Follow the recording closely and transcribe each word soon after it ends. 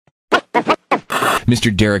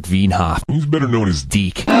Mr. Derek Veenhoff. He's better known as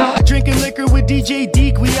Deke. Drinking liquor with DJ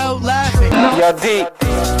Deke, we out laughing. Yo, Deke.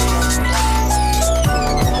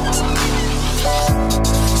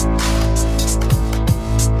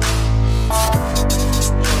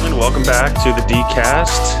 Welcome back to the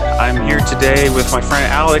Dcast. I'm here today with my friend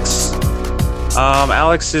Alex.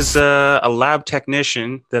 Alex is a lab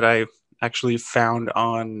technician that I actually found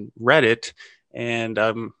on Reddit, and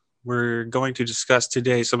we're going to discuss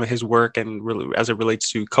today some of his work and really as it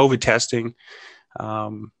relates to COVID testing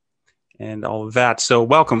and all of that. So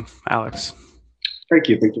welcome, Alex. Thank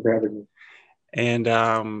you. Thank you for having me.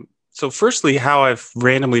 And so firstly, how I've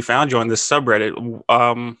randomly found you on this subreddit.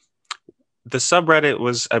 The subreddit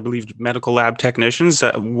was, I believe, medical lab technicians.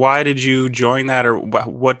 Why did you join that, or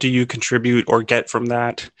what do you contribute or get from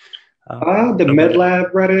that? The med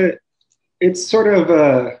lab Reddit, it's sort of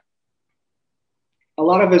a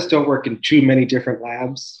lot of us don't work in too many different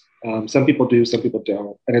labs. Some people do, some people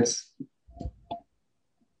don't. And it's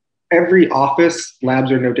every office,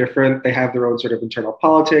 labs are no different. They have their own sort of internal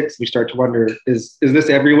politics. We start to wonder, is this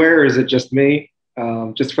everywhere, or is it just me?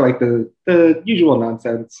 Just for like the usual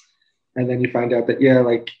nonsense. And then you find out that, yeah,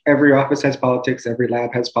 like every office has politics, every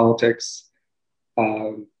lab has politics,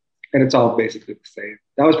 and it's all basically the same.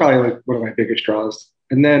 That was probably like one of my biggest draws.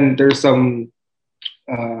 And then there's some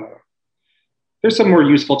more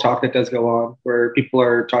useful talk that does go on where people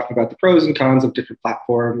are talking about the pros and cons of different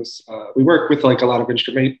platforms. We work with like a lot of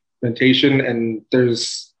instrumentation, and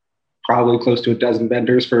there's probably close to a dozen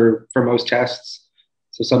vendors for most tests.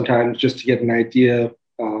 So sometimes just to get an idea,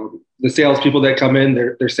 the salespeople that come in,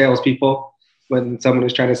 they're salespeople. When someone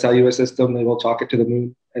is trying to sell you a system, they will talk it to the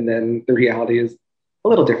moon. And then the reality is a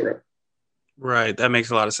little different. Right. That makes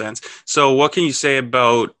a lot of sense. So what can you say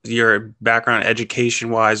about your background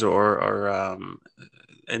education-wise and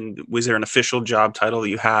was there an official job title that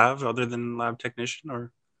you have other than lab technician?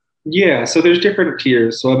 Or? Yeah, so there's different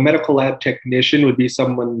tiers. So a medical lab technician would be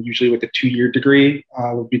someone usually with a 2-year degree,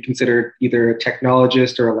 would be considered either a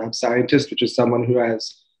technologist or a lab scientist, which is someone who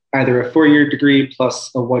has either a 4-year degree plus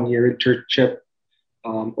a 1-year internship,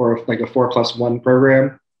 or like a 4+1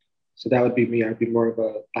 program. So that would be me. I'd be more of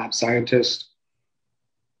a lab scientist.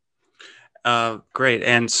 Great.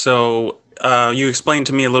 And so you explained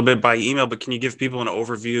to me a little bit by email, but can you give people an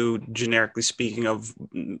overview, generically speaking, of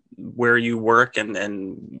where you work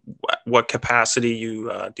and what capacity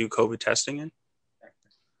you do COVID testing in?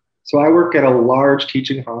 So I work at a large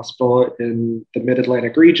teaching hospital in the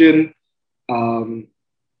Mid-Atlantic region.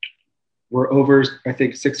 We're over, I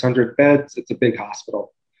think, 600 beds. It's a big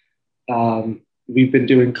hospital. We've been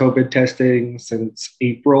doing COVID testing since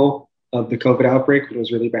April of the COVID outbreak, when it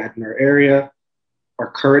was really bad in our area.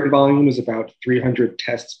 Our current volume is about 300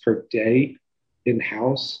 tests per day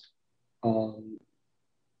in-house.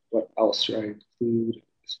 What else should I include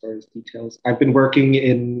as far as details? I've been working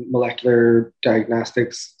in molecular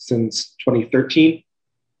diagnostics since 2013.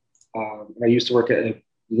 I used to work at a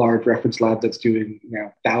large reference lab that's doing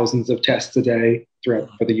now thousands of tests a day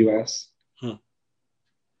for the US.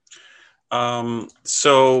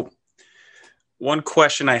 So one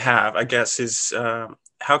question I have, I guess, is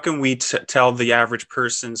how can we tell the average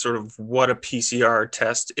person sort of what a PCR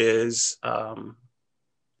test is?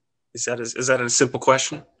 Is that a simple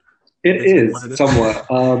question? It is somewhat.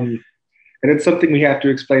 And it's something we have to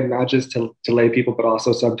explain not just to lay people, but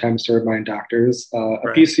also sometimes to remind doctors. A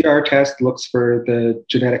PCR test looks for the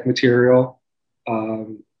genetic material.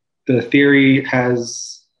 The theory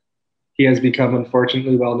he has become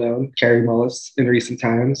unfortunately well known, Kary Mullis, in recent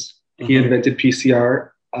times. Mm-hmm. He invented PCR.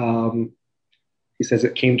 He says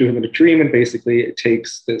it came to him in a dream, and basically it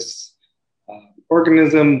takes this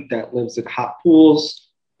organism that lives in hot pools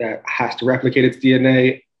that has to replicate its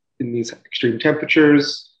DNA in these extreme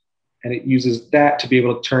temperatures. And it uses that to be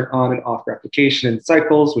able to turn on and off replication in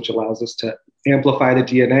cycles, which allows us to amplify the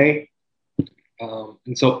DNA.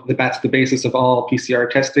 And so that's the basis of all PCR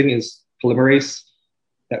testing is polymerase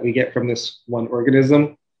that we get from this one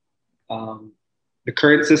organism. The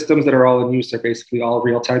current systems that are all in use are basically all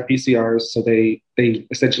real-time PCRs. So they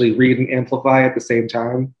essentially read and amplify at the same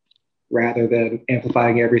time rather than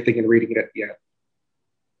amplifying everything and reading it at the end.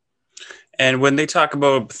 And when they talk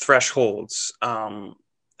about thresholds,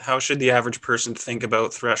 how should the average person think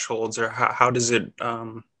about thresholds, or how does it?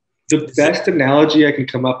 The best analogy I can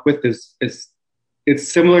come up with is it's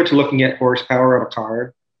similar to looking at horsepower on a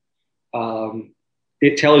car.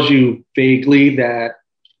 It tells you vaguely that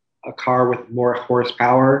a car with more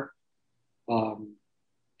horsepower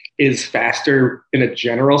is faster in a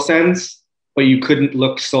general sense, but you couldn't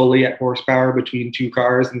look solely at horsepower between two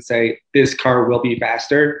cars and say this car will be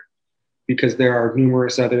faster, because there are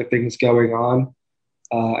numerous other things going on.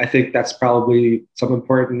 I think that's probably some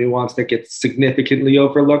important nuance that gets significantly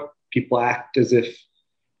overlooked. People act as if,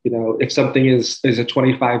 if something is a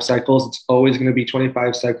 25 cycles, it's always going to be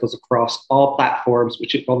 25 cycles across all platforms,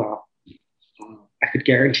 which it will not. I could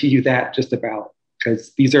guarantee you that just about,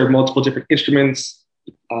 because these are multiple different instruments.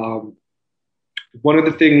 One of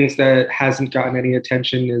the things that hasn't gotten any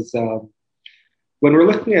attention is when we're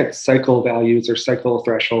looking at cycle values or cycle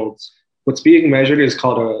thresholds, what's being measured is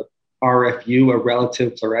called a RFU, a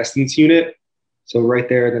relative fluorescence unit. So right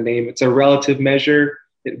there in the name, it's a relative measure.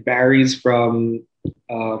 It varies from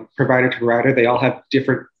provider to provider. They all have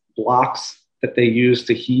different blocks that they use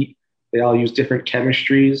to heat. They all use different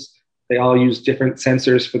chemistries. They all use different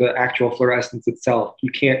sensors for the actual fluorescence itself.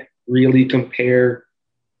 You can't really compare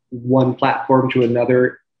one platform to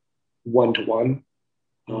another one-to-one,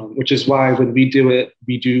 which is why when we do it,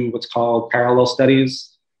 we do what's called parallel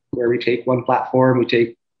studies, where we take one platform, we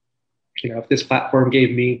take, if this platform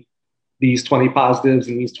gave me these 20 positives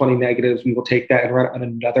and these 20 negatives, we will take that and run it on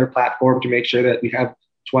another platform to make sure that we have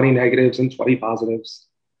 20 negatives and 20 positives.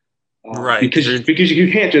 Right. Because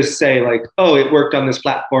you can't just say like, oh, it worked on this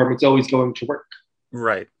platform, it's always going to work.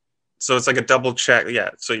 Right. So it's like a double check. Yeah.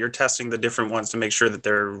 So you're testing the different ones to make sure that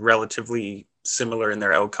they're relatively similar in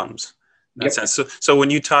their outcomes. In that sense. So when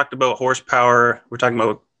you talked about horsepower, we're talking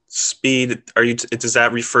about speed. Does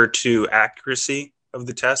that refer to accuracy of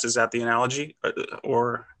the test? Is that the analogy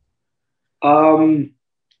or?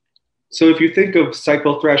 So if you think of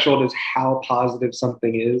cycle threshold as how positive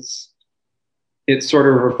something is, it sort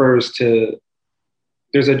of refers to,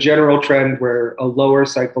 there's a general trend where a lower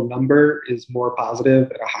cycle number is more positive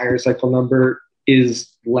and a higher cycle number is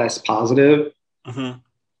less positive. Mm-hmm.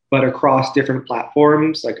 But across different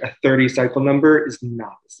platforms, like a 30 cycle number is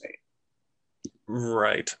not the same.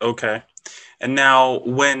 Right. Okay. And now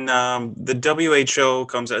when the WHO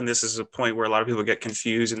comes out, and this is a point where a lot of people get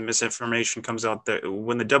confused and misinformation comes out, that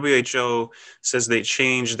when the WHO says they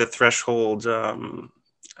change the threshold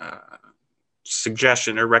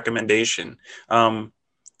suggestion or recommendation,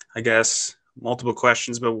 I guess multiple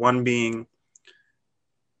questions, but one being,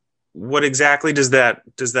 what exactly does that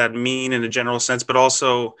mean in a general sense, but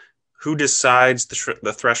also who decides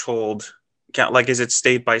the threshold count? Like, is it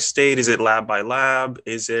state by state? Is it lab by lab?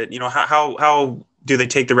 Is it, how do they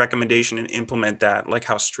take the recommendation and implement that? Like,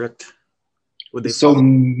 how strict would they So follow?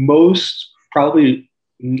 most, probably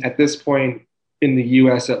at this point in the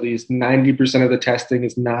US at least, 90% of the testing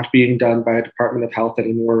is not being done by a Department of Health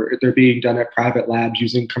anymore. They're being done at private labs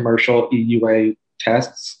using commercial EUA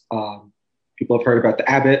tests. People have heard about the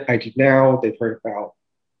Abbott ID Now. They've heard about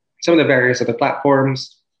some of the various other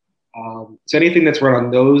platforms. So anything that's run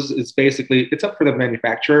on those is basically, it's up for the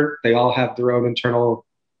manufacturer. They all have their own internal.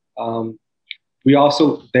 They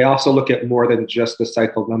also look at more than just the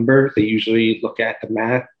cycle number. They usually look at the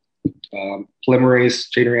math. Polymerase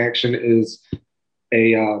chain reaction is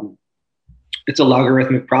it's a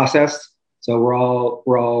logarithmic process. So we're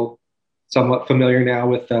all somewhat familiar now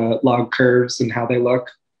with log curves and how they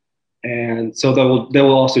look. And so they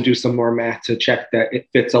will also do some more math to check that it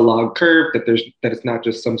fits a log curve, that it's not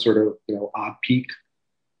just some sort of odd peak.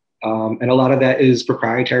 And a lot of that is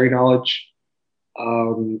proprietary knowledge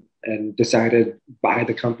and decided by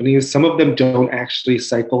the companies. Some of them don't actually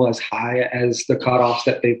cycle as high as the cutoffs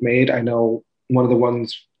that they've made. I know one of the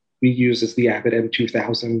ones we use is the Abbott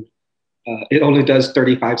M2000. It only does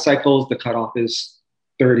 35 cycles. The cutoff is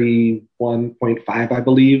 31.5, I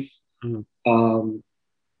believe. Mm-hmm.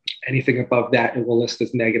 Anything above that, it will list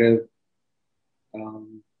as negative.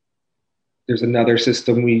 There's another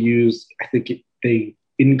system we use. I think they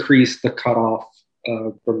increased the cutoff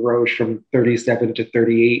from Roche from 37 to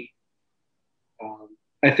 38.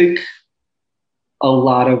 I think a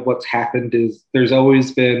lot of what's happened is there's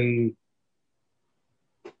always been,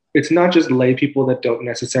 it's not just lay people that don't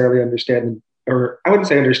necessarily understand, or I wouldn't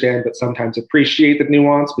say understand, but sometimes appreciate the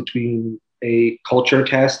nuance between a culture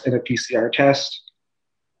test and a PCR test.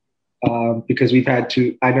 Because we've had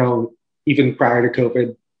to, I know even prior to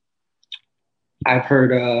COVID, I've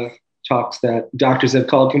heard talks that doctors have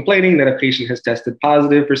called complaining that a patient has tested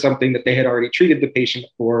positive for something that they had already treated the patient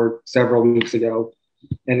for several weeks ago.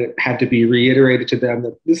 And it had to be reiterated to them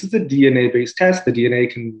that this is a DNA-based test. The DNA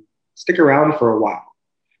can stick around for a while.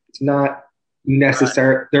 It's not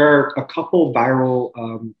necessary. Right. There are a couple viral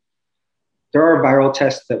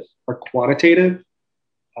tests that are quantitative.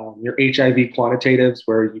 Your HIV quantitatives,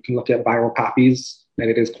 where you can look at viral copies, and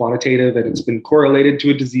it is quantitative, and it's been correlated to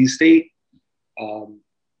a disease state.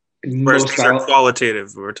 Whereas these are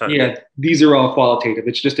qualitative. We're talking about. These are all qualitative.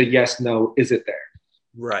 It's just a yes, no, is it there?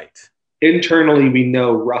 Right. Internally, we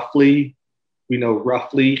know roughly we know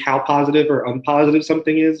roughly how positive or unpositive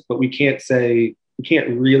something is, but we can't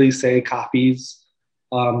really say copies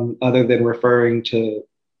other than referring to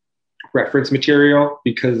reference material,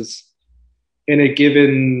 because in a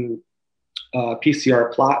given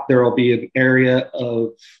PCR plot, there will be an area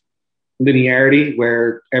of linearity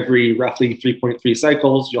where every roughly 3.3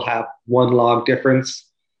 cycles, you'll have one log difference.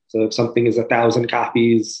 So if something is 1,000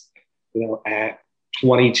 copies, at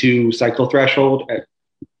 22 cycle threshold, at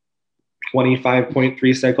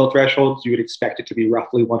 25.3 cycle thresholds, you would expect it to be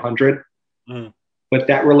roughly 100. But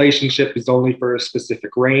that relationship is only for a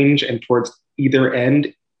specific range, and towards either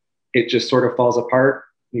end, it just sort of falls apart.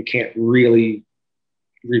 You can't really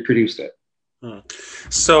reproduce it.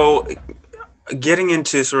 So getting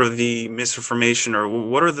into sort of the misinformation, or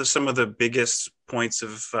what are some of the biggest points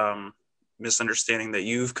of misunderstanding that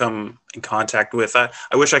you've come in contact with? I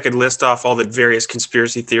wish I could list off all the various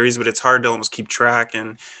conspiracy theories, but it's hard to almost keep track.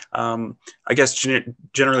 And I guess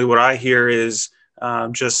generally what I hear is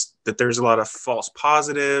just that there's a lot of false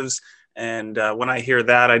positives. And when I hear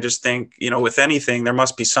that, I just think, with anything, there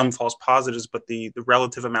must be some false positives, but the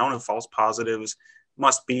relative amount of false positives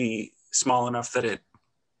must be small enough that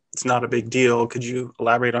it's not a big deal. Could you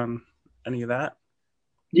elaborate on any of that?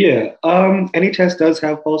 Yeah, any test does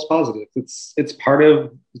have false positives. It's part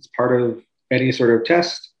of any sort of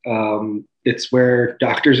test. It's where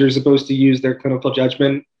doctors are supposed to use their clinical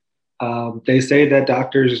judgment. They say that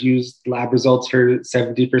doctors use lab results for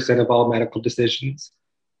 70% of all medical decisions.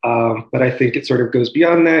 But I think it sort of goes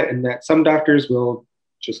beyond that, in that some doctors will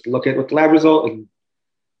just look at what the lab result. And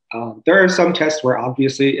there are some tests where,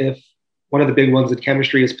 obviously, if one of the big ones in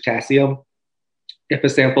chemistry is potassium, if a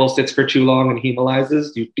sample sits for too long and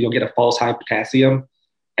hemolyzes, you'll get a false high potassium.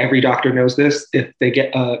 Every doctor knows this. If they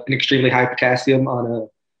get an extremely high potassium on a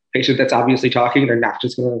patient that's obviously talking, they're not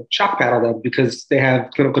just going to shock paddle them because they have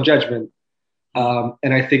clinical judgment.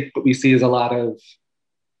 And I think what we see is a lot of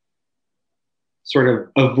sort of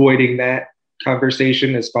avoiding that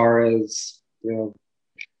conversation, as far as,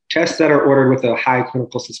 tests that are ordered with a high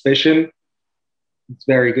clinical suspicion. It's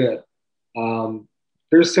very good.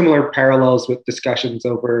 There's similar parallels with discussions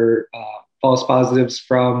over false positives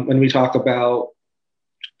from when we talk about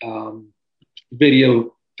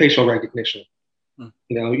video facial recognition.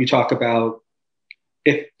 You talk about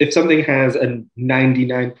if something has a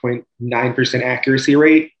 99.9% accuracy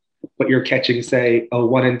rate, but you're catching, say, a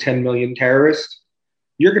 1 in 10 million terrorist,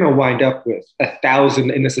 you're going to wind up with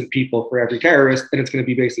 1,000 innocent people for every terrorist, and it's going to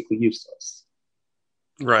be basically useless.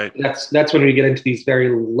 Right. That's when we get into these very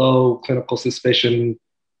low clinical suspicion.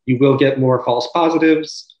 You will get more false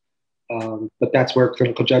positives, but that's where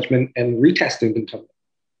clinical judgment and retesting can come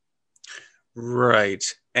in. Right.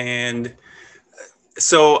 And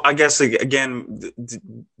so I guess, again,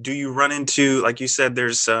 do you run into, like you said,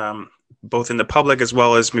 there's both in the public as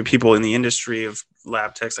well as people in the industry of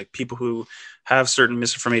lab techs, like people who have certain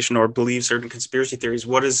misinformation or believe certain conspiracy theories.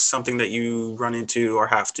 What is something that you run into or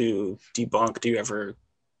have to debunk? Do you ever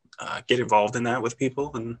get involved in that with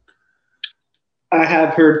people? And I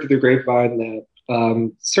have heard through the grapevine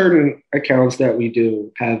that certain accounts that we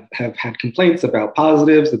do have had complaints about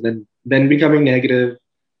positives and then becoming negative,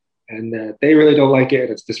 and that they really don't like it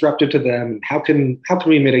and it's disruptive to them. How can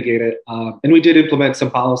we mitigate it? And we did implement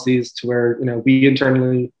some policies to where, we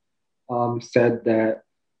internally said that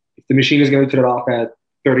if the machine is going to turn it off at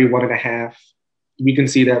 31.5, we can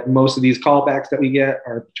see that most of these callbacks that we get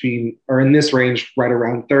are in this range, right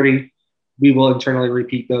around 30. We will internally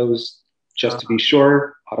repeat those just to be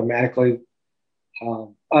sure, automatically.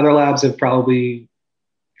 Other labs have probably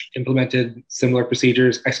implemented similar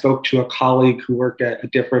procedures. I spoke to a colleague who worked at a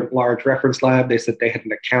different large reference lab. They said they had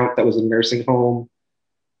an account that was a nursing home,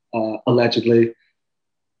 allegedly,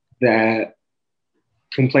 that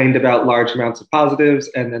complained about large amounts of positives,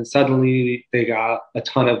 and then suddenly they got a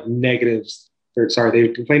ton of negatives. They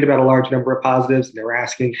complained about a large number of positives, and they were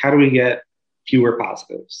asking, how do we get fewer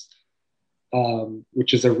positives?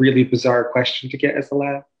 Which is a really bizarre question to get as a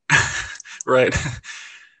lab. Right.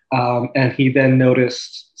 And he then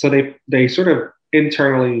noticed, so they sort of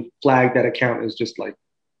internally flagged that account as just like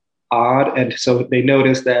odd. And so they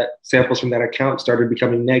noticed that samples from that account started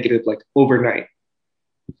becoming negative like overnight.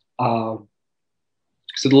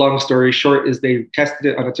 So the long story short is they tested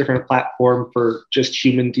it on a different platform for just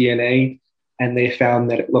human DNA, and they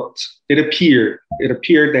found that it appeared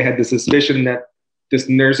they had the suspicion that this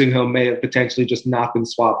nursing home may have potentially just not been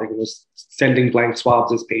swabbing and was sending blank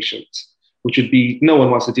swabs as patients, which would be, no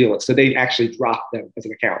one wants to deal with. So they actually dropped them as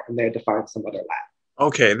an account and they had to find some other lab.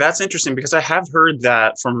 Okay, that's interesting, because I have heard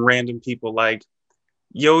that from random people. Like,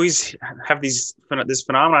 you always have this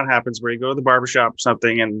phenomenon happens where you go to the barbershop or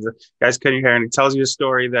something and the guy's cutting your hair and he tells you a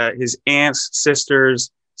story that his aunt's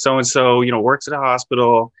sisters so and so works at a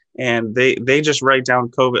hospital, and they just write down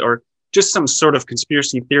COVID or just some sort of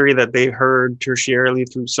conspiracy theory that they heard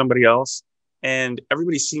tertiarily through somebody else. And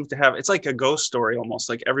everybody seems to have, it's like a ghost story almost,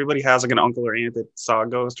 like everybody has like an uncle or aunt that saw a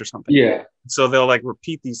ghost or something. Yeah. So they'll like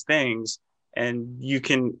repeat these things and you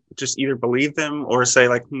can just either believe them or say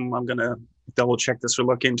like, I'm going to double check this or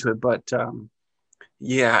look into it. But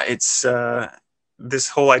yeah, it's this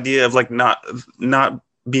whole idea of like not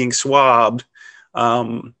being swabbed.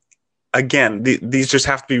 Again, these just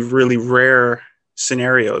have to be really rare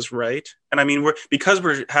scenarios, right? And I mean, because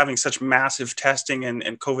we're having such massive testing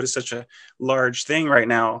and COVID is such a large thing right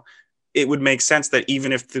now, it would make sense that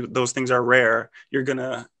even if those things are rare, you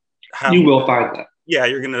will find that. Yeah,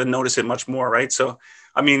 you're going to notice it much more, right? So,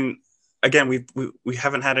 I mean, again, we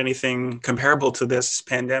haven't had anything comparable to this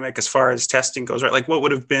pandemic as far as testing goes, right? Like, what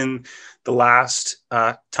would have been the last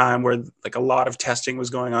time where like a lot of testing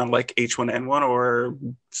was going on, like H1N1 or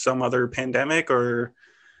some other pandemic or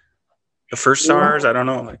the first SARS? I don't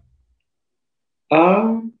know. Like,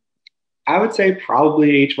 I would say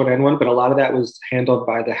probably H1N1, but a lot of that was handled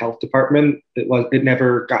by the health department. It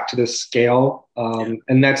never got to this scale,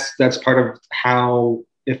 and that's part of how.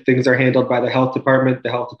 If things are handled by the health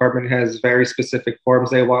department has very specific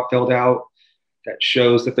forms they want filled out that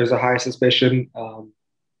shows that there's a high suspicion.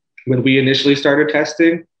 When we initially started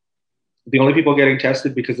testing, the only people getting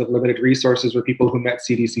tested because of limited resources were people who met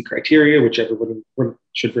CDC criteria, which everyone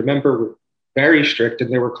should remember were very strict.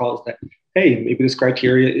 And there were calls that, hey, maybe this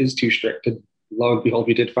criteria is too strict. And lo and behold,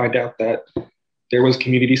 we did find out that there was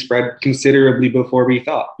community spread considerably before we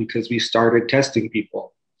thought because we started testing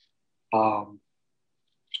people.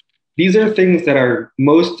 These are things that are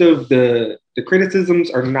most of the criticisms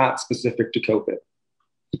are not specific to COVID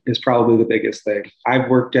is probably the biggest thing. I've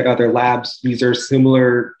worked at other labs. These are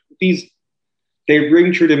similar. They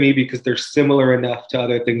ring true to me because they're similar enough to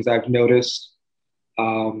other things I've noticed.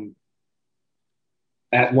 At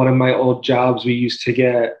one of my old jobs, we used to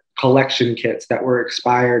get collection kits that were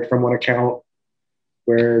expired from one account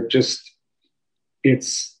where just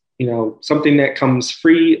it's, something that comes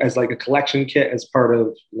free as like a collection kit as part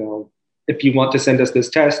of, if you want to send us this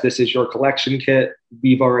test, this is your collection kit.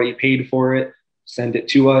 We've already paid for it. Send it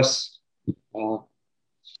to us.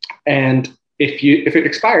 And if it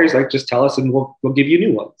expires, like just tell us and we'll give you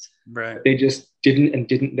new ones. Right. They just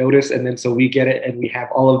didn't notice. And then so we get it and we have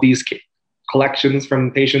all of these collections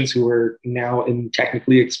from patients who are now in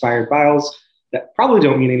technically expired vials that probably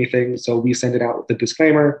don't mean anything. So we send it out with a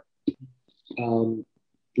disclaimer.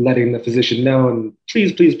 Letting the physician know, and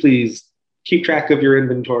please keep track of your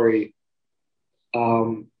inventory.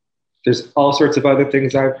 There's all sorts of other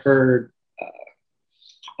things I've heard.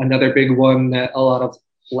 Another big one that a lot of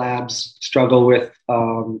labs struggle with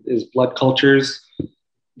is blood cultures.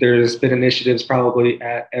 There's been initiatives probably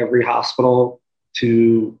at every hospital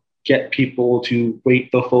to get people to wait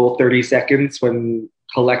the full 30 seconds when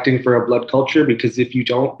collecting for a blood culture, because if you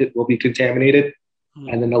don't, it will be contaminated.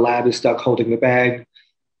 And then the lab is stuck holding the bag.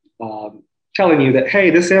 Telling you that, hey,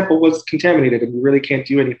 this sample was contaminated and we really can't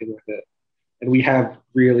do anything with it. And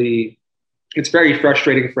it's very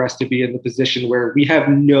frustrating for us to be in the position where we have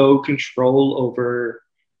no control over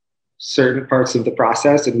certain parts of the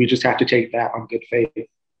process and we just have to take that on good faith.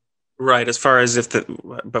 Right. As far as if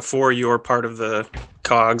before you're part of the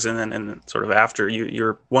cogs and then sort of after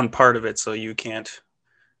you're one part of it. So you can't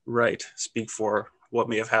speak for what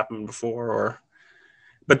may have happened before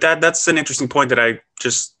but that's an interesting point that I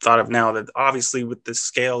just thought of now, that obviously with the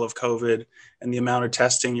scale of COVID and the amount of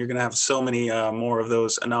testing, you're going to have so many more of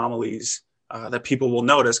those anomalies that people will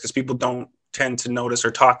notice, because people don't tend to notice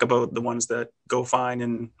or talk about the ones that go fine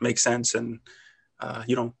and make sense and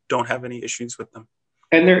you don't have any issues with them.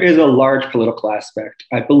 And there is a large political aspect.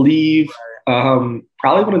 I believe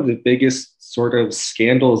probably one of the biggest sort of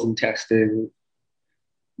scandals in testing,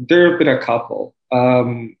 there have been a couple.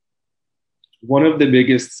 One of the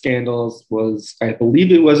biggest scandals was, I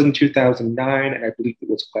believe it was in 2009, and I believe it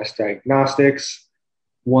was Quest Diagnostics.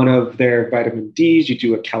 One of their vitamin Ds, you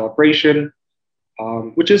do a calibration,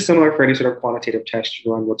 which is similar for any sort of quantitative test.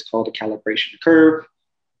 You run what's called a calibration curve,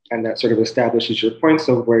 and that sort of establishes your points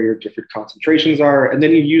of where your different concentrations are. And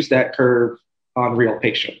then you use that curve on real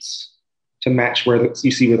patients to match where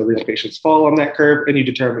you see where the real patients fall on that curve, and you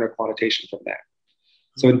determine a quantitation from that.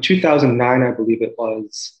 So in 2009, I believe it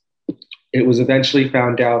was eventually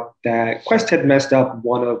found out that Quest had messed up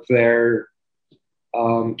one of their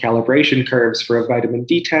calibration curves for a vitamin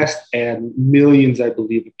D test, and millions, I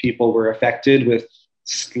believe, of people were affected with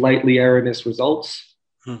slightly erroneous results.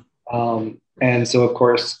 And so, of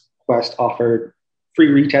course, Quest offered free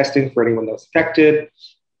retesting for anyone that was affected.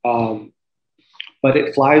 But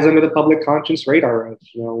it flies under the public conscience radar of,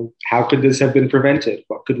 how could this have been prevented?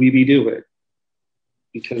 What could we be doing?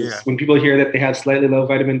 Because when people hear that they have slightly low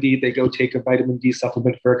vitamin D, they go take a vitamin D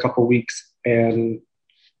supplement for a couple weeks and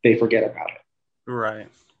they forget about it. Right.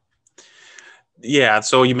 Yeah.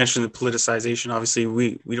 So you mentioned the politicization. Obviously,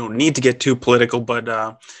 we don't need to get too political, but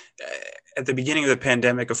at the beginning of the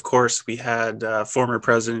pandemic, of course, we had former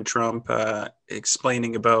President Trump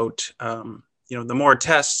explaining about, the more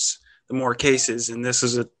tests, the more cases. And this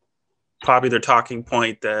is a popular talking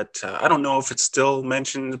point that I don't know if it's still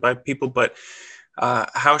mentioned by people, but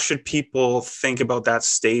how should people think about that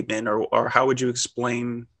statement, or how would you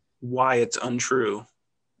explain why it's untrue?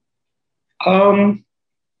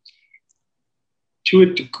 To a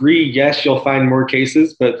degree, yes, you'll find more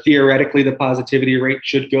cases, but theoretically, the positivity rate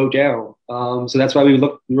should go down. So that's why we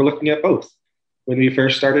were looking at both. When we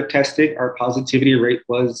first started testing, our positivity rate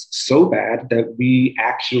was so bad that we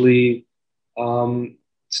actually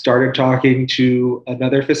started talking to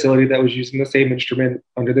another facility that was using the same instrument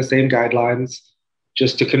under the same guidelines,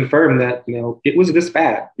 just to confirm that, it was this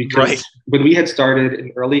bad. Because when we had started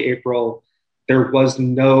in early April, there was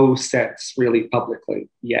no sense really publicly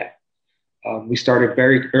yet. We started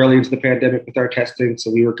very early into the pandemic with our testing, so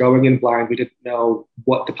we were going in blind. We didn't know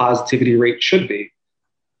what the positivity rate should be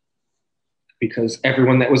because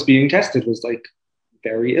everyone that was being tested was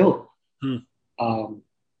very ill.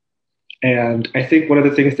 And I think one of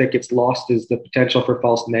the things that gets lost is the potential for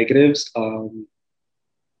false negatives.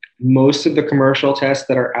 Most of the commercial tests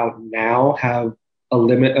that are out now have a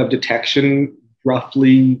limit of detection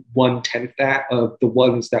roughly 1/10 that of the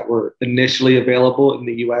ones that were initially available in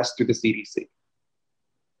the US through the CDC.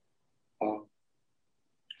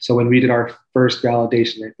 So when we did our first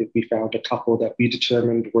validation, I think we found a couple that we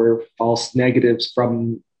determined were false negatives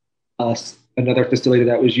from another facility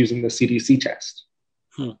that was using the CDC test.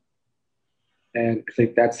 And I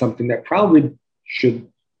think that's something that probably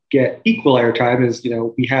should get equal airtime is,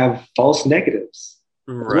 we have false negatives.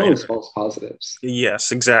 As well as false positives.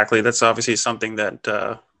 Yes, exactly. That's obviously something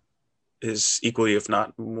that is equally, if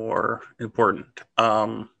not more important.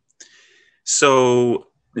 So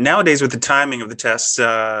nowadays, with the timing of the tests,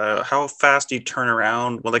 how fast do you turn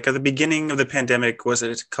around? Well, at the beginning of the pandemic, was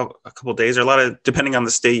it a couple days, or a lot of, depending on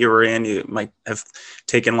the state you were in, you might have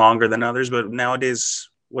taken longer than others. But nowadays,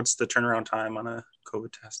 what's the turnaround time on a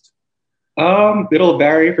COVID test? It'll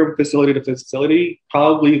vary from facility to facility.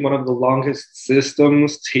 Probably one of the longest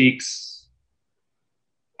systems takes,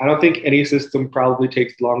 I don't think any system probably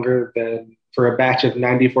takes longer than, for a batch of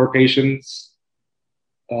 94 patients,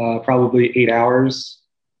 probably 8 hours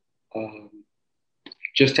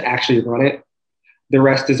just to actually run it. The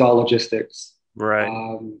rest is all logistics. Right.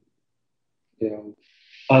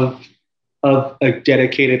 Of a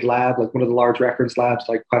dedicated lab, like one of the large reference labs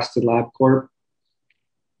like Quest and LabCorp,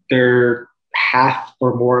 their half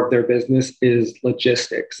or more of their business is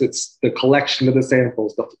logistics. It's the collection of the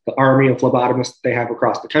samples, the army of phlebotomists they have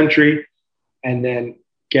across the country, and then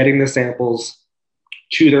getting the samples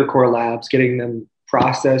to their core labs, getting them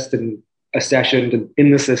processed and accessioned and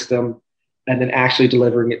in the system, and then actually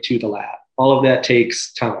delivering it to the lab. All of that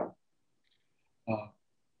takes time.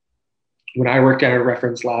 When I worked at a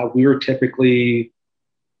reference lab, we were typically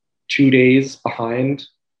 2 days behind.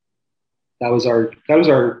 That was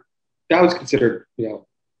considered,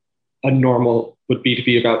 a normal would be to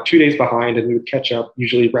be about 2 days behind, and we would catch up.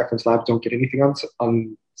 Usually reference labs don't get anything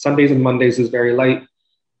on Sundays, and Mondays is very light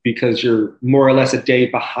because you're more or less a day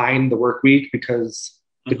behind the work week because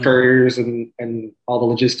the couriers and all the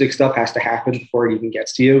logistics stuff has to happen before it even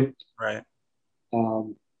gets to you. Right.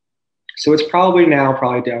 So it's probably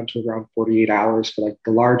down to around 48 hours for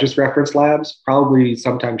the largest reference labs, probably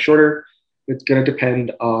sometimes shorter. It's going to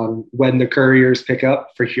depend on when the couriers pick up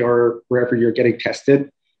for wherever you're getting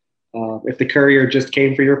tested. If the courier just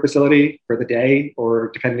came for your facility for the day,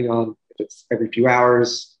 or depending on if it's every few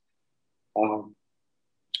hours.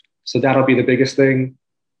 So that'll be the biggest thing.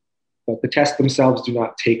 But the tests themselves do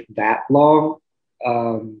not take that long.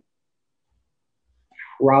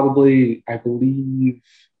 Probably, I believe,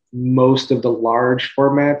 most of the large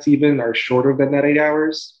formats even are shorter than that 8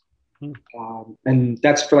 hours. And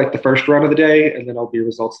that's for the first run of the day. And then there'll be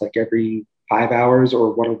results every 5 hours,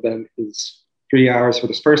 or one of them is 3 hours for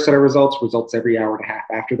this first set of results every hour and a half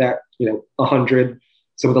after that, 100.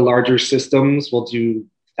 Some of the larger systems will do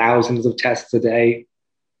thousands of tests a day.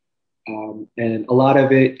 And a lot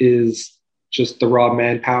of it is just the raw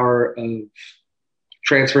manpower of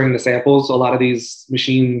transferring the samples. A lot of these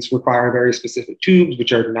machines require very specific tubes,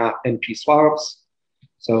 which are not NP swabs.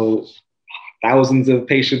 So thousands of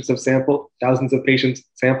patients samples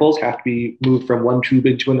have to be moved from one tube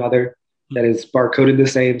into another that is barcoded the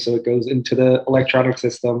same, so it goes into the electronic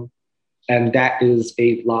system. And that is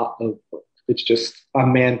a lot of work. It's just a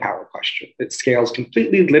manpower question. It scales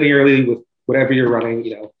completely linearly with whatever you're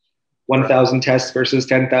running, 1,000 tests versus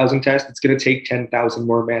 10,000 tests. It's going to take 10,000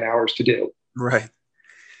 more man hours to do. Right.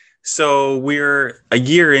 So we're a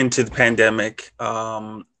year into the pandemic.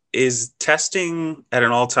 Is testing at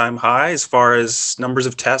an all-time high as far as numbers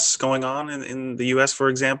of tests going on in the US, for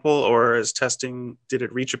example, or is testing, did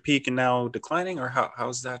it reach a peak and now declining, or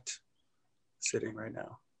how's that sitting right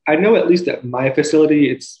now? I know at least at my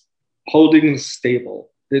facility, it's holding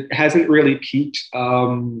stable. It hasn't really peaked.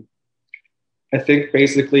 I think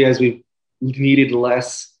basically as we've needed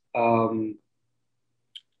less, the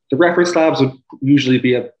reference labs would usually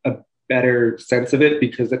be a better sense of it,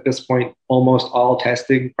 because at this point, almost all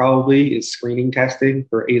testing probably is screening testing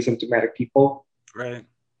for asymptomatic people. Right.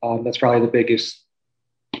 That's probably the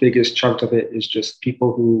biggest chunk of it is just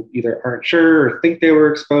people who either aren't sure or think they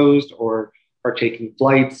were exposed or are taking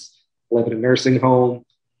flights, live in a nursing home,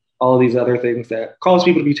 all of these other things that cause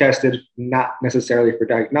people to be tested, not necessarily for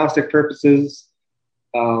diagnostic purposes.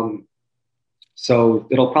 So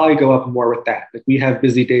it'll probably go up more with that. If we have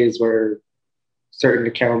busy days where certain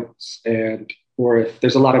accounts or if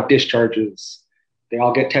there's a lot of discharges, they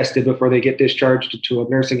all get tested before they get discharged to a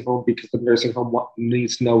nursing home because the nursing home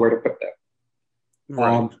needs to know where to put them.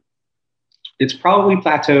 Right. It's probably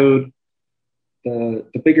plateaued.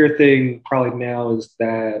 The bigger thing probably now is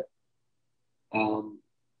that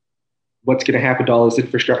what's going to happen to all this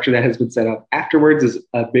infrastructure that has been set up afterwards is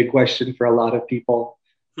a big question for a lot of people.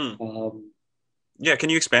 Yeah,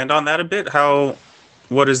 can you expand on that a bit?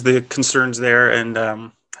 What is the concerns there, and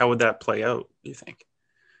how would that play out, do you think?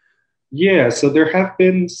 Yeah, so there have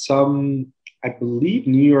been some, I believe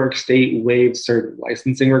New York State waived certain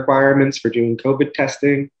licensing requirements for doing COVID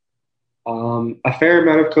testing. A fair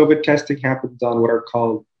amount of COVID testing happens on what are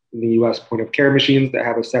called in the US point of care machines that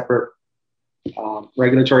have a separate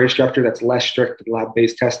regulatory structure that's less strict than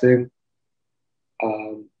lab-based testing.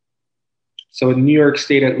 So in New York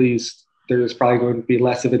State, at least, there's probably going to be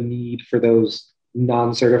less of a need for those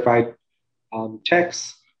non-certified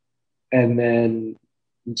techs. And then,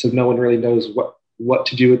 so no one really knows what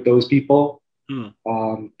to do with those people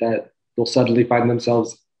that will suddenly find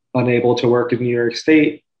themselves unable to work in New York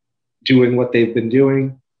State, doing what they've been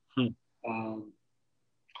doing.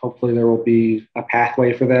 Hopefully there will be a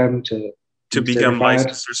pathway for them to become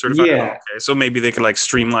licensed or certified. Yeah. Okay. So maybe they could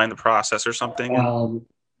streamline the process or something.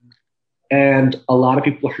 And a lot of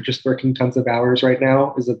people are just working tons of hours right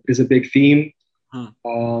now is a big theme.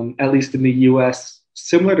 At least in the US,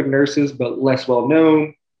 similar to nurses, but less well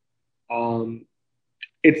known.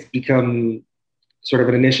 It's become sort of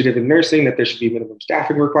an initiative in nursing that there should be minimum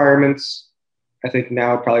staffing requirements. I think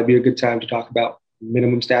now would probably be a good time to talk about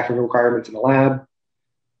minimum staffing requirements in the lab.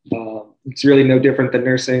 It's really no different than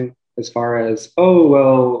nursing as far as,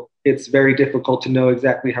 it's very difficult to know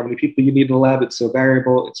exactly how many people you need in the lab. It's so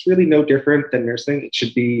variable. It's really no different than nursing. It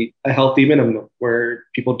should be a healthy minimum where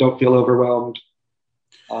people don't feel overwhelmed.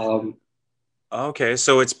 Okay,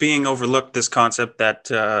 so it's being overlooked, this concept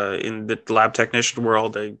that in the lab technician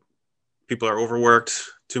world, people are overworked,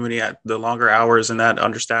 too many the longer hours, and that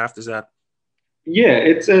understaffed. Is that? Yeah,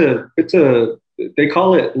 they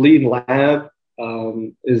call it lean lab,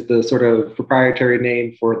 is the sort of proprietary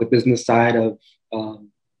name for the business side of,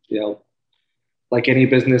 like any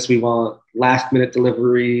business, we want last minute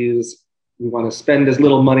deliveries. We want to spend as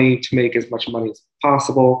little money to make as much money as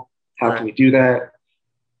possible. How can we do that?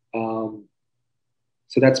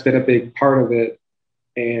 So that's been a big part of it.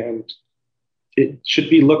 And it should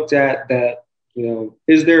be looked at that,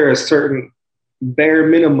 is there a certain bare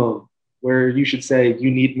minimum where you should say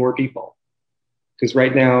you need more people? Because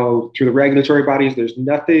right now, through the regulatory bodies, there's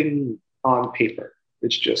nothing on paper.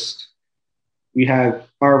 It's just, we have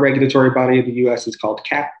our regulatory body in the US is called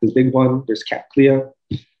CAP, the big one. There's CAP CLIA.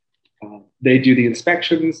 They do the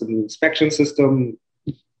inspections and the inspection system.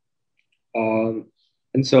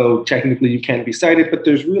 And so technically you can be cited, but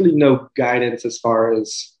there's really no guidance as far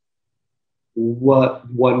as what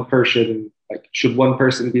one person, should one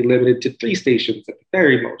person be limited to 3 stations at the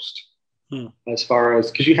very most? As far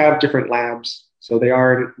as, because you have different labs, so they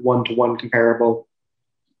aren't one-to-one comparable.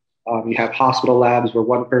 You have hospital labs where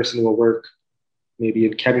one person will work maybe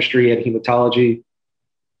in chemistry and hematology,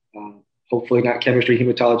 hopefully not chemistry,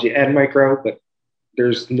 hematology, and micro, but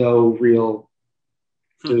there's no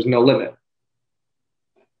limit.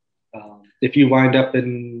 If you wind up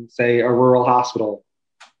in, say, a rural hospital,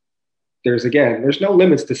 there's no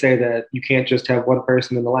limits to say that you can't just have one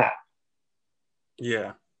person in the lab.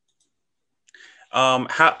 Yeah.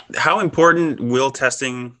 How important will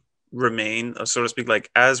testing remain, so to speak, like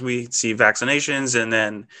as we see vaccinations and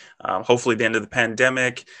then hopefully the end of the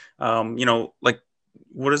pandemic? Like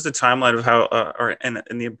what is the timeline of how and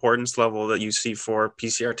the importance level that you see for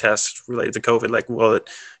PCR tests related to COVID? Like, will it,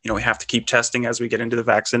 we have to keep testing as we get into the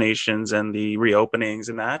vaccinations and the reopenings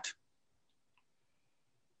and that?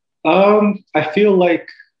 I feel like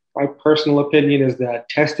my personal opinion is that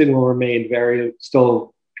testing will remain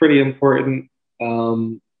still pretty important.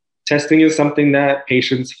 Testing is something that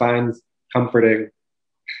patients find comforting.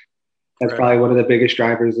 That's probably one of the biggest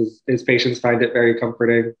drivers is patients find it very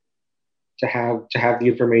comforting to have the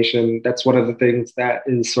information. That's one of the things that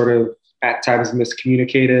is sort of at times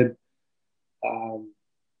miscommunicated.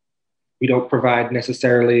 We don't provide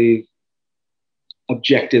necessarily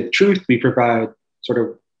objective truth. We provide sort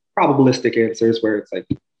of probabilistic answers where it's like,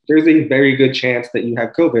 there's a very good chance that you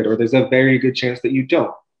have COVID, or there's a very good chance that you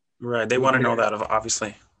don't. Right. They want to know that,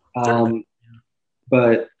 obviously.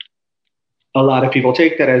 But a lot of people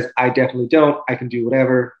take that as, I definitely don't, I can do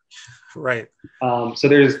whatever. Right. So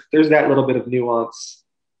there's that little bit of nuance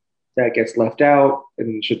that gets left out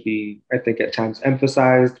and should be, I think, at times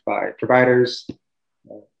emphasized by providers.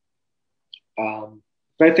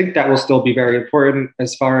 But I think that will still be very important.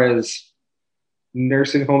 As far as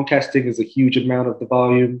nursing home testing is a huge amount of the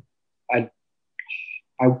volume, I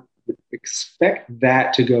would expect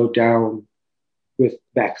that to go down with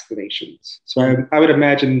vaccinations. So I would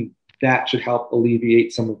imagine that should help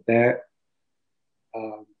alleviate some of that.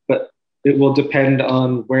 But it will depend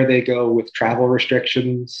on where they go with travel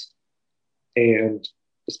restrictions, and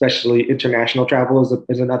especially international travel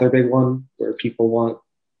is another big one where people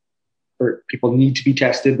need to be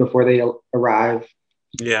tested before they arrive.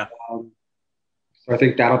 Yeah. So I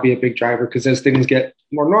think that'll be a big driver, because as things get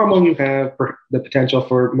more normal, you have the potential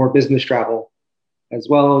for more business travel, as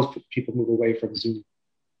well as people move away from Zoom.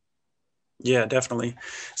 Yeah, definitely.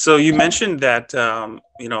 So you mentioned that,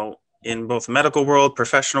 in both medical world,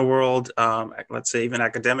 professional world, let's say even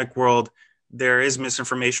academic world, there is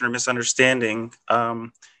misinformation or misunderstanding.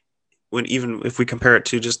 Even if we compare it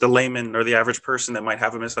to just the layman or the average person that might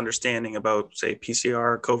have a misunderstanding about, say,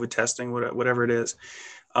 PCR, COVID testing, whatever it is.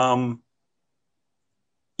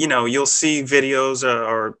 You'll see videos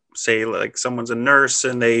or say like someone's a nurse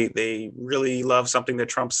and they really love something that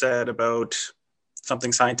Trump said about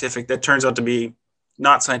something scientific that turns out to be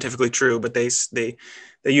not scientifically true, but they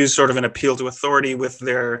use sort of an appeal to authority with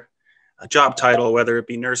their job title, whether it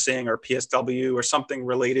be nursing or PSW or something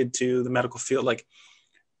related to the medical field. Like,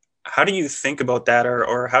 how do you think about that,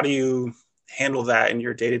 or how do you handle that in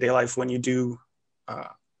your day-to-day life when you do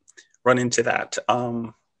run into that?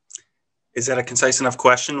 Is that a concise enough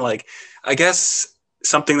question? Like, I guess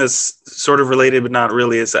something that's sort of related, but not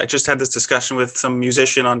really, is I just had this discussion with some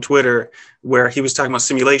musician on Twitter where he was talking about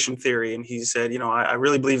simulation theory. And he said, I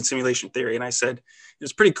really believe in simulation theory. And I said,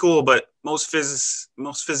 it's pretty cool, but most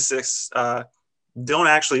physicists don't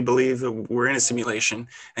actually believe that we're in a simulation.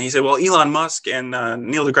 And he said, well, Elon Musk and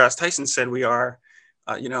Neil deGrasse Tyson said we are,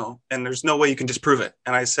 and there's no way you can disprove it.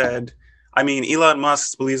 And I said, Elon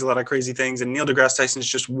Musk believes a lot of crazy things, and Neil deGrasse Tyson is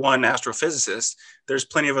just one astrophysicist. There's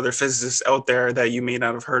plenty of other physicists out there that you may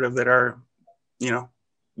not have heard of that are,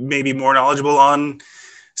 maybe more knowledgeable on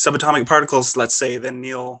subatomic particles, let's say, than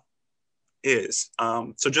Neil is.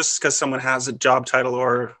 So just because someone has a job title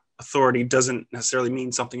or authority doesn't necessarily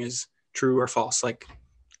mean something is true or false. Like,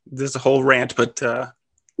 there's a whole rant, but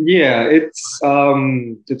yeah, it's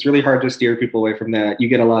really hard to steer people away from that. You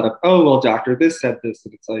get a lot of, oh, well, doctor, this said this,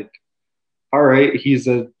 and it's like, all right, he's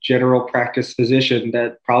a general practice physician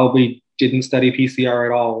that probably didn't study PCR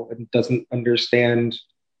at all and doesn't understand,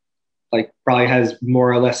 like, probably has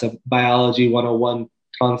more or less a biology 101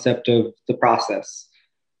 concept of the process.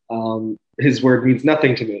 His word means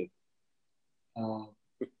nothing to me.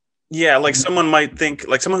 Yeah, like someone might think,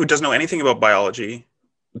 like someone who doesn't know anything about biology,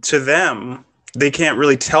 to them, they can't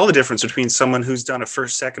really tell the difference between someone who's done a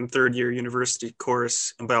first, second, third year university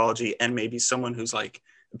course in biology and maybe someone who's like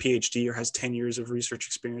a PhD or has 10 years of research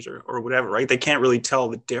experience or whatever, right? They can't really tell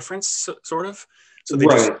the difference, sort of. So they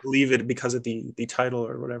just leave it because of the title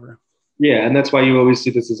or whatever. Yeah, and that's why you always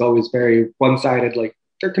see this as always very one-sided, like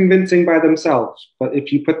they're convincing by themselves. But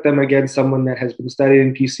if you put them against someone that has been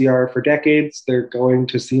studying PCR for decades, they're going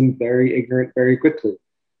to seem very ignorant very quickly.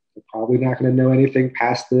 They're probably not going to know anything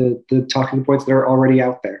past the talking points that are already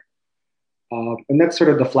out there. And that's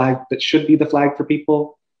sort of the flag that should be the flag for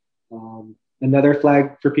people. Another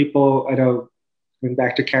flag for people, I know, going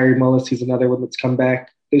back to Kary Mullis, he's another one that's come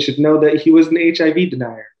back. They should know that he was an HIV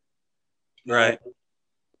denier. Right.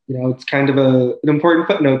 It's kind of an important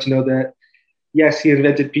footnote to know that, yes, he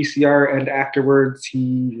invented PCR, and afterwards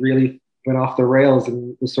he really went off the rails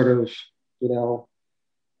and was sort of,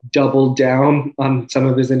 doubled down on some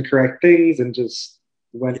of his incorrect things and just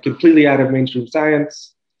went completely out of mainstream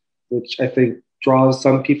science, which I think draws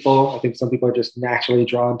some people. I think some people are just naturally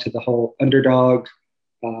drawn to the whole underdog,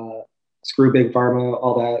 screw big pharma,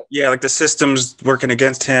 all that. Yeah, like the system's working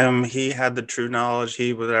against him. He had the true knowledge.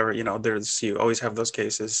 He whatever. You always have those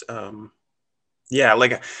cases. Yeah,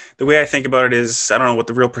 like the way I think about it is, I don't know what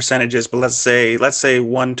the real percentage is, but let's say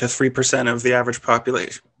 1% to 3% of the average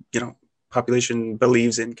population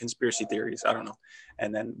believes in conspiracy theories. I don't know.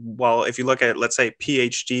 And then, well, if you look at, let's say,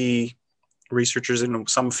 PhD researchers in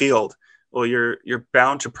some field, well, you're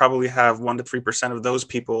bound to probably have 1% to 3% of those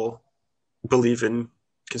people believe in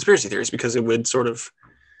conspiracy theories, because it would sort of,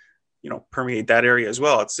 permeate that area as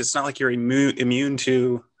well. It's not like you're immune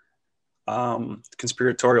to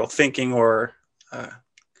conspiratorial thinking or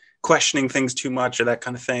questioning things too much or that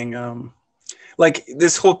kind of thing. Like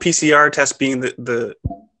this whole PCR test being the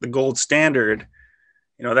gold standard,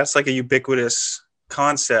 that's like a ubiquitous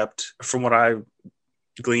concept from what I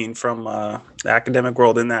gleaned from the academic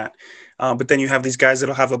world in that. But then you have these guys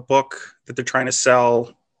that'll have a book that they're trying to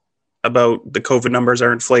sell about the COVID numbers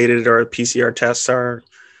are inflated or PCR tests are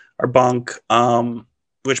bunk.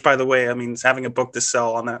 Which, by the way, I mean, having a book to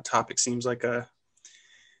sell on that topic seems like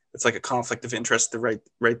it's like a conflict of interest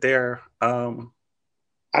right there.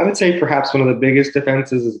 I would say perhaps one of the biggest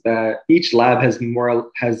defenses is that each lab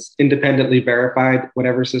has independently verified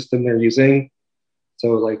whatever system they're using.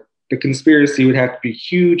 So like the conspiracy would have to be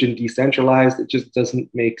huge and decentralized. It just doesn't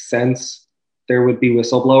make sense. There would be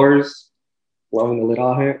whistleblowers blowing the lid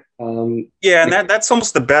off it. Yeah, and that's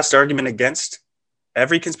almost the best argument against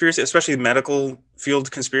every conspiracy, especially medical field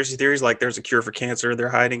conspiracy theories, like there's a cure for cancer, they're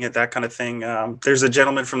hiding it, that kind of thing. There's a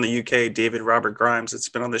gentleman from the UK, David Robert Grimes, that's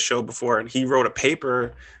been on the show before, and he wrote a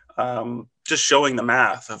paper just showing the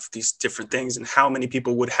math of these different things and how many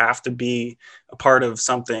people would have to be a part of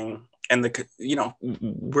something. And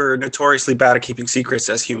we're notoriously bad at keeping secrets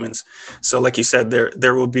as humans. So like you said,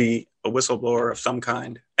 there will be a whistleblower of some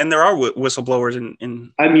kind. And there are whistleblowers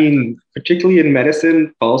in I mean, particularly in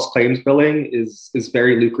medicine, false claims billing is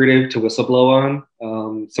very lucrative to whistleblow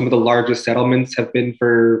on. Some of the largest settlements have been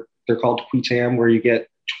they're called qui tam, where you get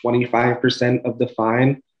 25% of the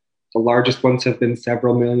fine. The largest ones have been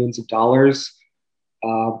several millions of dollars.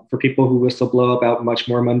 For people who whistleblow about much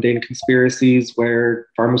more mundane conspiracies where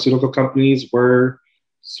pharmaceutical companies were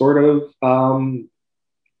sort of,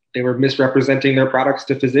 they were misrepresenting their products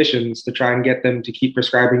to physicians to try and get them to keep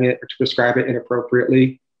prescribing it or to prescribe it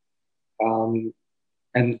inappropriately,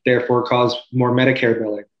 and therefore cause more Medicare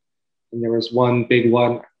billing. And there was one big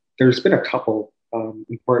one. There's been a couple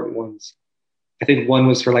important ones. I think one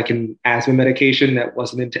was for like an asthma medication that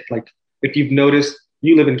wasn't if you've noticed,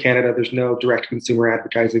 you live in Canada, there's no direct consumer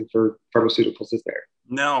advertising for pharmaceuticals, is there?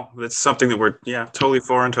 No, it's something that we're totally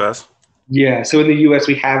foreign to us. Yeah, so in the US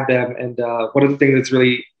we have them, and one of the things that's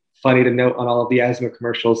really funny to note on all of the asthma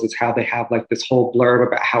commercials is how they have like this whole blurb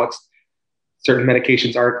about how certain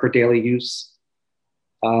medications aren't for daily use,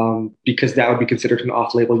 because that would be considered an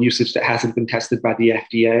off-label usage that hasn't been tested by the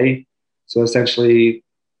FDA. So essentially,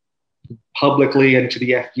 publicly and to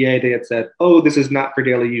the FDA, they had said, "Oh, this is not for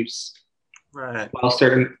daily use." Right. While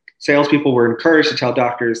certain salespeople were encouraged to tell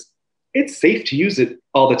doctors, "It's safe to use it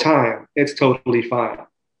all the time. It's totally fine."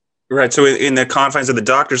 Right. So in the confines of the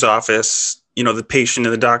doctor's office, the patient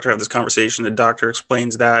and the doctor have this conversation. The doctor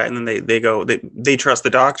explains that, and then they trust the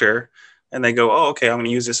doctor, and they go, "Oh, okay, I'm going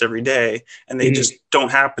to use this every day." And they just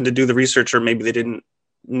don't happen to do the research, or maybe they didn't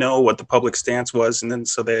know what the public stance was, and then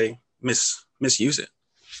so they misuse it.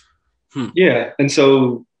 Yeah, and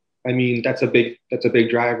so I mean that's a big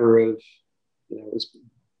driver of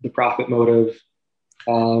the profit motive.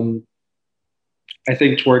 I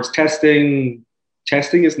think towards testing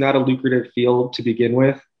is not a lucrative field to begin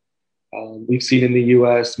with. We've seen in the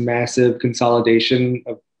US massive consolidation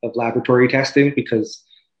of laboratory testing because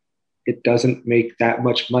it doesn't make that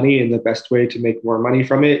much money, and the best way to make more money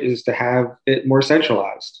from it is to have it more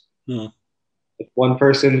centralized. If one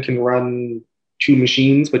person can run 2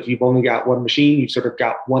 machines, but you've only got 1 machine, you've sort of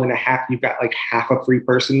got 1.5, you've got like half a free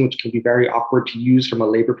person, which can be very awkward to use from a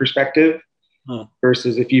labor perspective.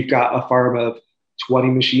 Versus if you've got a farm of 20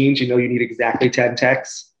 machines, you need exactly 10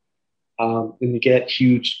 techs, and you get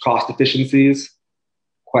huge cost efficiencies.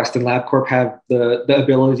 Quest and LabCorp have the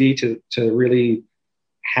ability to really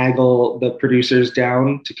haggle the producers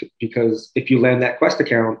down because if you land that Quest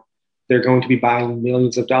account, they're going to be buying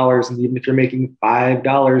millions of dollars. And even if you're making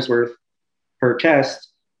 $5 worth per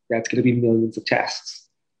test, that's going to be millions of tests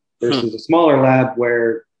versus a smaller lab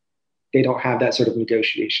where they don't have that sort of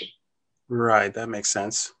negotiation. Right. That makes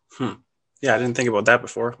sense. Yeah, I didn't think about that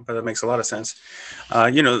before, but that makes a lot of sense.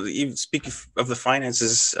 Even speaking of the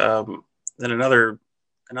finances, then another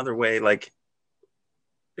way, like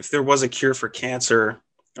if there was a cure for cancer,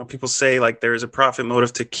 people say like there is a profit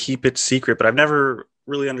motive to keep it secret, but I've never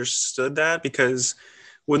really understood that, because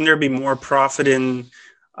wouldn't there be more profit in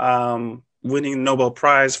winning a Nobel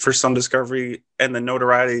Prize for some discovery and the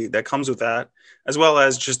notoriety that comes with that, as well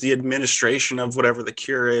as just the administration of whatever the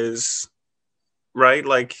cure is, right?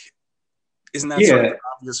 Like, isn't that sort of an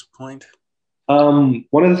obvious point?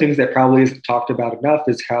 One of the things that probably isn't talked about enough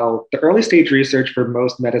is how the early stage research for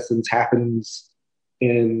most medicines happens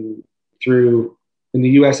in the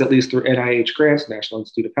US, at least through NIH grants, National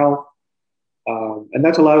Institute of Health. And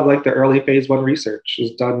that's a lot of like the early phase 1 research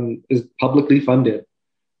is publicly funded.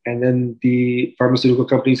 And then the pharmaceutical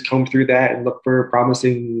companies comb through that and look for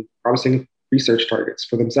promising research targets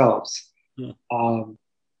for themselves.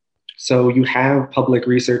 So you have public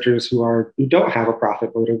researchers who don't have a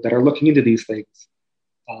profit motive that are looking into these things.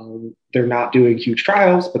 They're not doing huge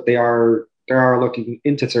trials, but they are looking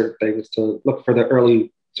into certain things to look for the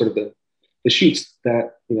early sort of the shoots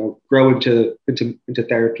that grow into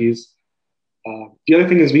therapies. The other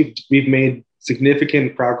thing is we've made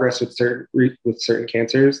significant progress with certain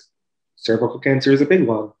cancers. Cervical cancer is a big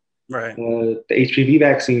one. Right. The HPV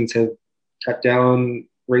vaccines have cut down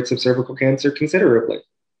rates of cervical cancer considerably.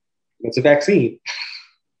 It's a vaccine.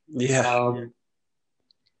 Yeah.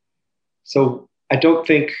 So I don't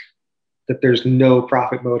think that there's no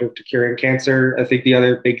profit motive to curing cancer. I think the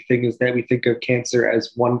other big thing is that we think of cancer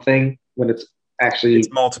as one thing when it's actually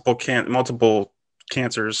multiple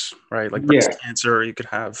cancers, right? Like breast cancer, or you could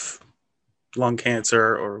have lung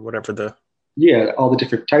cancer or whatever all the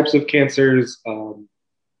different types of cancers.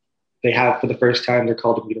 They have, for the first time, they're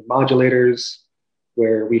called immunomodulators,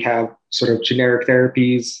 where we have sort of generic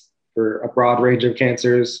therapies for a broad range of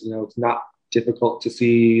cancers. It's not difficult to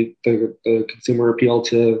see the consumer appeal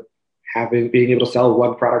to being able to sell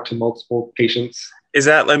one product to multiple patients. Is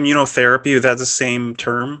that immunotherapy? Is that the same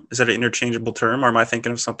term? Is that an interchangeable term, or am I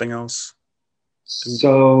thinking of something else?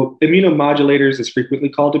 So immunomodulators is frequently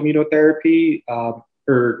called immunotherapy,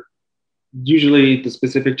 or usually the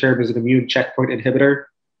specific term is an immune checkpoint inhibitor,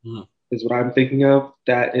 is what I'm thinking of.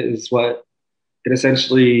 That is what it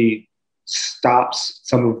essentially stops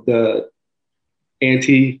some of the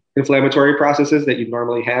anti-inflammatory processes that you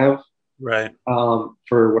normally have. Right.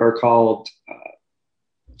 For what are called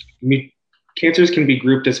cancers can be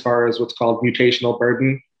grouped as far as what's called mutational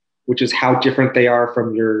burden, which is how different they are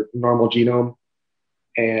from your normal genome.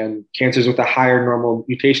 And cancers with a higher normal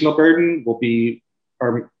mutational burden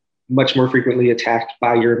are much more frequently attacked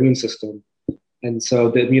by your immune system. And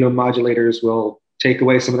so the immunomodulators will take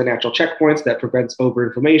away some of the natural checkpoints that prevents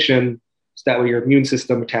overinflammation, so that way your immune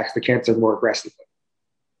system attacks the cancer more aggressively.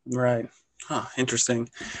 Right. Interesting.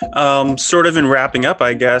 Sort of in wrapping up,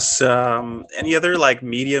 I guess, any other like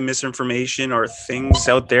media misinformation or things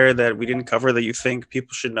out there that we didn't cover that you think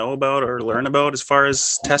people should know about or learn about as far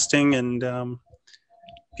as testing and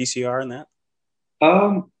PCR and that?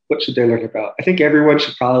 What should they learn about? I think everyone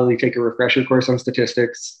should probably take a refresher course on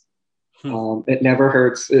statistics. It never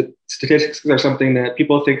hurts. Statistics are something that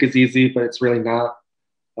people think is easy, but it's really not.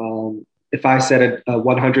 If I said a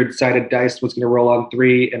 100-sided dice was going to roll on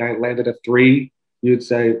 3 and I landed a 3, you'd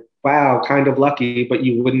say, wow, kind of lucky, but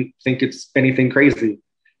you wouldn't think it's anything crazy.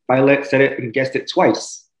 If I said it and guessed it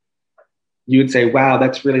twice, you would say, wow,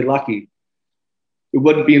 that's really lucky. It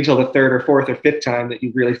wouldn't be until the 3rd or 4th or 5th time that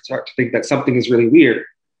you really start to think that something is really weird.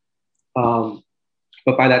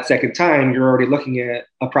 But by that 2nd time, you're already looking at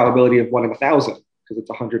a probability of 1 in 1,000 because it's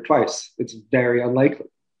 100 twice. It's very unlikely.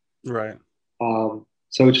 Right.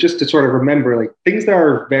 So it's just to sort of remember, like, things that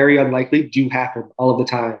are very unlikely do happen all of the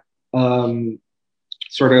time.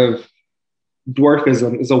 Sort of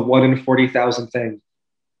dwarfism is a 1 in 40,000 thing,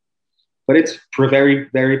 but it's very,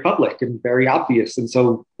 very public and very obvious. And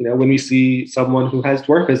so, when we see someone who has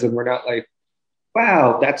dwarfism, we're not like,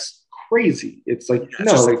 wow, that's crazy. It's like,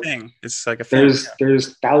 it's just a thing. It's like a thing.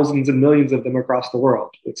 There's thousands and millions of them across the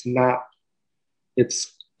world. It's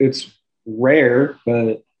rare,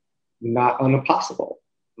 but not impossible.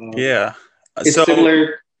 It's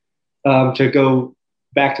similar to go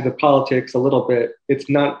back to the politics a little bit. It's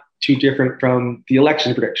not too different from the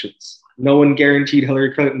election predictions. No one guaranteed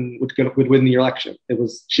Hillary Clinton would win the election.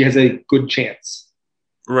 She has a good chance.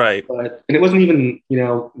 Right. And it wasn't even,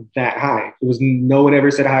 that high. It was, no one ever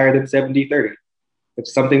said higher than 70-30. If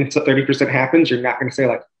something 30% happens, you're not going to say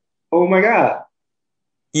like, oh my God.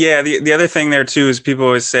 Yeah, the other thing there too is people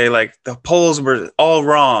always say like the polls were all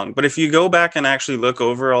wrong, but if you go back and actually look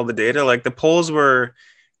over all the data, like the polls were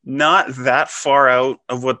not that far out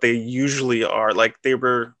of what they usually are. Like they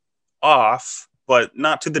were off, but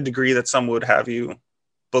not to the degree that some would have you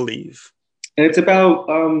believe. And it's about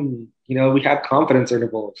we have confidence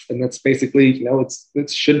intervals, and that's basically it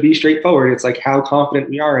should be straightforward. It's like how confident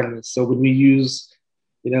we are in this. So when we use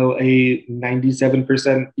a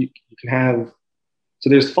 97%, you can have. So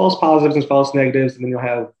there's false positives and false negatives, and then you'll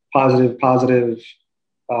have positive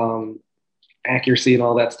accuracy and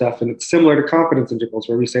all that stuff. And it's similar to confidence intervals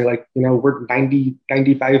where we say like, we're 90,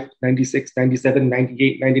 95, 96, 97,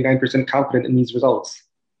 98, 99% confident in these results,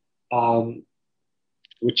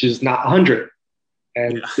 which is not 100.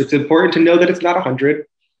 And it's important to know that it's not 100,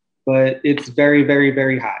 but it's very, very,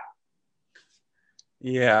 very high.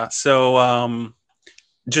 Yeah. So,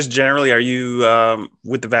 just generally, are you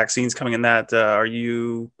with the vaccines coming in that are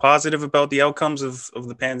you positive about the outcomes of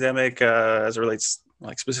the pandemic as it relates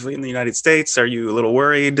like specifically in the United States? Are you a little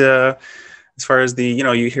worried as far as the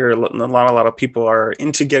you hear a lot of people are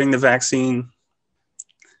into getting the vaccine?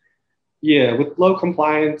 Yeah, with low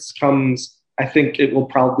compliance comes, I think it will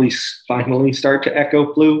probably finally start to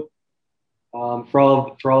echo flu. For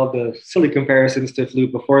all of the silly comparisons to flu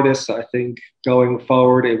before this, I think going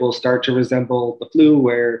forward it will start to resemble the flu,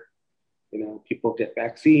 where people get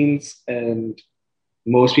vaccines, and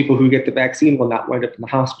most people who get the vaccine will not wind up in the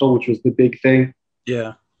hospital, which was the big thing.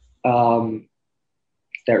 Yeah, that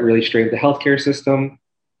really strained the healthcare system.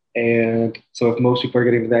 And so, if most people are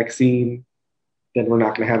getting the vaccine, then we're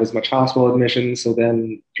not going to have as much hospital admissions. So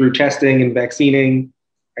then, through testing and vaccinating,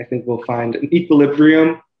 I think we'll find an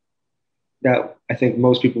equilibrium that I think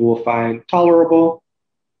most people will find tolerable.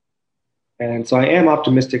 And so I am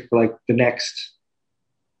optimistic for like the next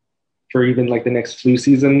flu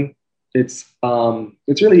season. It's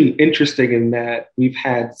really interesting in that we've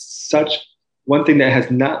had one thing that has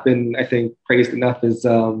not been, I think, praised enough is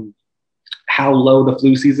how low the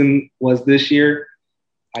flu season was this year.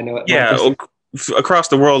 I know. Across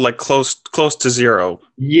the world, like close to zero.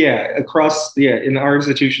 Yeah, in our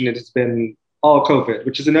institution, it has been all COVID,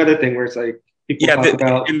 which is another thing where it's like people talk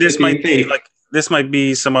about. And this might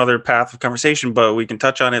be some other path of conversation, but we can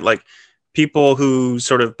touch on it. Like people who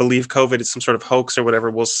sort of believe COVID is some sort of hoax or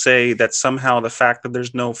whatever will say that somehow the fact that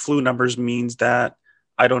there's no flu numbers means that,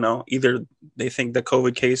 I don't know, either they think the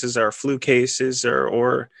COVID cases are flu cases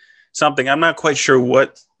or something. I'm not quite sure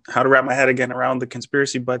how to wrap my head again around the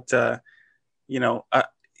conspiracy, but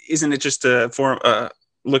isn't it just a form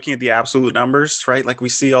looking at the absolute numbers, right? Like we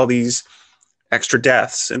see all these extra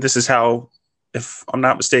deaths, and this is how, if I'm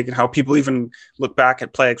not mistaken, how people even look back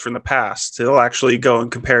at plague from the past. They'll actually go and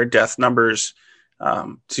compare death numbers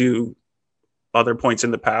to other points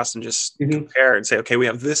in the past and just compare and say, okay, we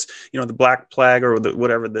have this, the Black Plague or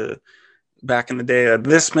the back in the day,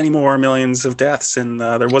 this many more millions of deaths, and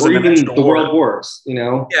there wasn't even the World Wars.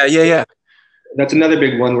 Yeah. That's another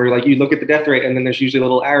big one where like you look at the death rate and then there's usually a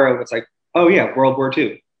little arrow and it's like, oh yeah, World War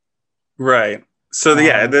II. Right. So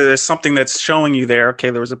there's something that's showing you there. Okay,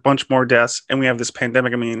 there was a bunch more deaths, and we have this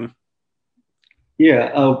pandemic. I mean,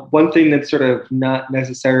 one thing that's sort of not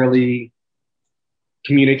necessarily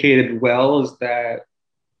communicated well is that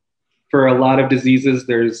for a lot of diseases,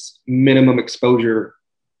 there's minimum exposure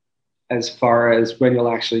as far as when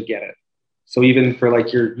you'll actually get it. So even for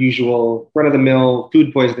like your usual run-of-the-mill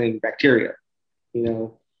food poisoning bacteria,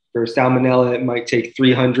 for salmonella, it might take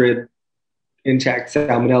 300 intact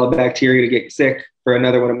salmonella bacteria to get sick. For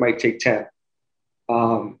another one, it might take 10.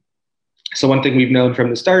 So one thing we've known from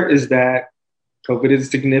the start is that COVID is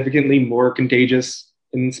significantly more contagious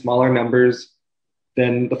in smaller numbers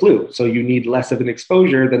than the flu. So you need less of an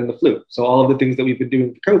exposure than the flu. So all of the things that we've been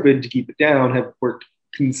doing for COVID to keep it down have worked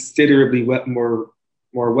considerably more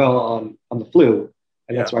well on the flu.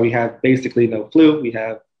 And that's why we have basically no flu. We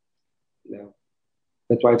have,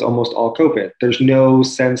 that's why it's almost all COVID. There's no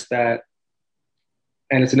sense that,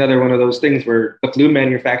 and it's another one of those things where the flu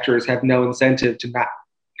manufacturers have no incentive to not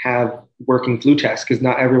have working flu tests because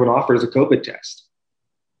not everyone offers a COVID test.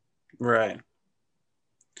 Right.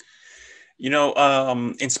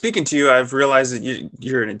 In speaking to you, I've realized that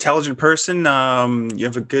you're an intelligent person. You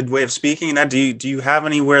have a good way of speaking. Now, do you have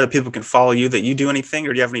anywhere that people can follow you, that you do anything,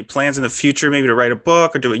 or do you have any plans in the future, maybe to write a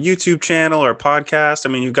book or do a YouTube channel or a podcast? I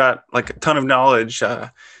mean, you've got like a ton of knowledge.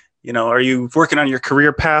 Are you working on your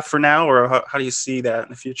career path for now, or how do you see that in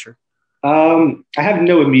the future? I have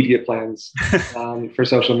no immediate plans for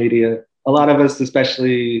social media. A lot of us,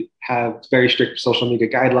 especially, have very strict social media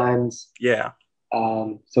guidelines. Yeah.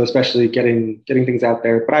 So especially getting things out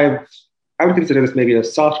there. But I would consider this maybe a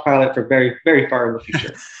soft pilot for very, very far in the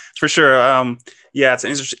future. For sure. Yeah, it's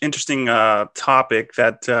an interesting topic,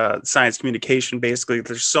 that science communication. Basically,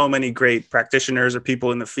 there's so many great practitioners or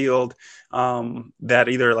people in the field that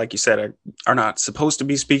either, like you said, are not supposed to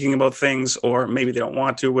be speaking about things, or maybe they don't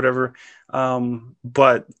want to, whatever.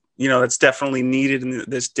 But, that's definitely needed in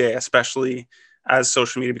this day, especially as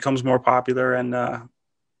social media becomes more popular and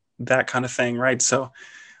that kind of thing, right? So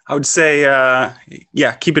I would say,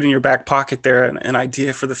 keep it in your back pocket there, an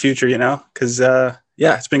idea for the future, because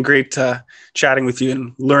it's been great chatting with you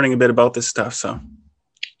and learning a bit about this stuff. So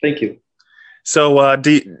thank you. So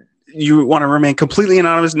do you want to remain completely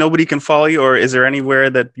anonymous? Nobody can follow you, or is there anywhere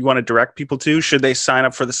that you want to direct people to? Should they sign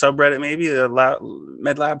up for the subreddit, maybe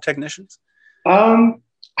MedLab technicians?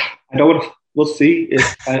 I don't. We'll see.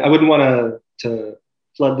 I wouldn't want to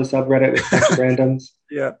flood the subreddit with bunch of randoms.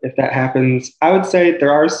 Yeah. If that happens, I would say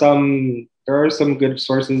there are some good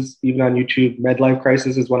sources even on YouTube. MedLife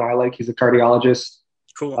Crisis is one I like. He's a cardiologist.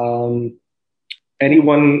 Cool.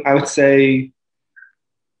 Anyone, I would say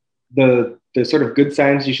the sort of good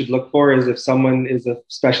signs you should look for is if someone is a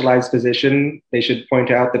specialized physician, they should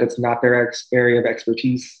point out that it's not their area of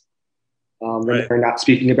expertise. Right. They're not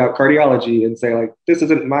speaking about cardiology and say like, this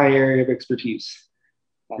isn't my area of expertise.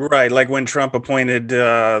 Right. Like when Trump appointed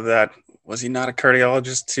that, was he not a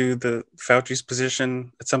cardiologist to the Fauci's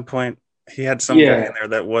position at some point? He had some guy in there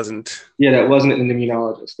that wasn't. Yeah, that wasn't an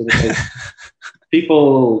immunologist. Like,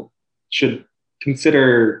 people should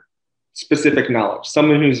consider specific knowledge.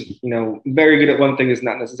 Someone who's, very good at one thing is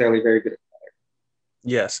not necessarily very good at another.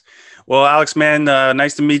 Yes. Well, Alex, man,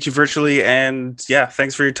 nice to meet you virtually. And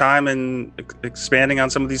thanks for your time and expanding on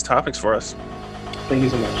some of these topics for us. Thank you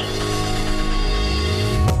so much.